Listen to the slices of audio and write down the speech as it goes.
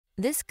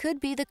This could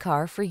be the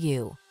car for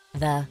you.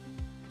 The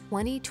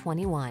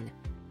 2021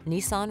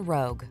 Nissan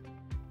Rogue.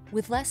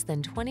 With less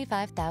than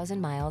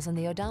 25,000 miles on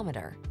the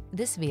odometer,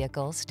 this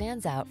vehicle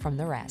stands out from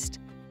the rest.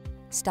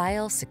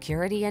 Style,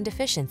 security, and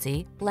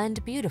efficiency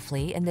blend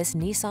beautifully in this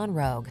Nissan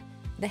Rogue,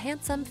 the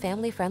handsome,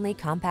 family-friendly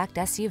compact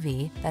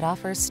SUV that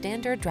offers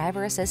standard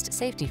driver assist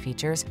safety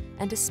features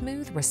and a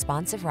smooth,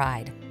 responsive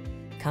ride.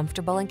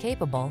 Comfortable and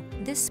capable,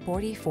 this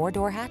sporty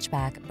four-door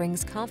hatchback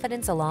brings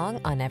confidence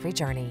along on every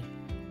journey.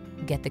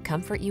 Get the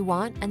comfort you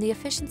want and the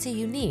efficiency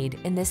you need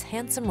in this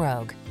handsome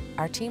Rogue.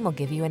 Our team will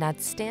give you an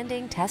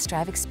outstanding test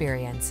drive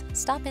experience.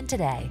 Stop in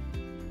today.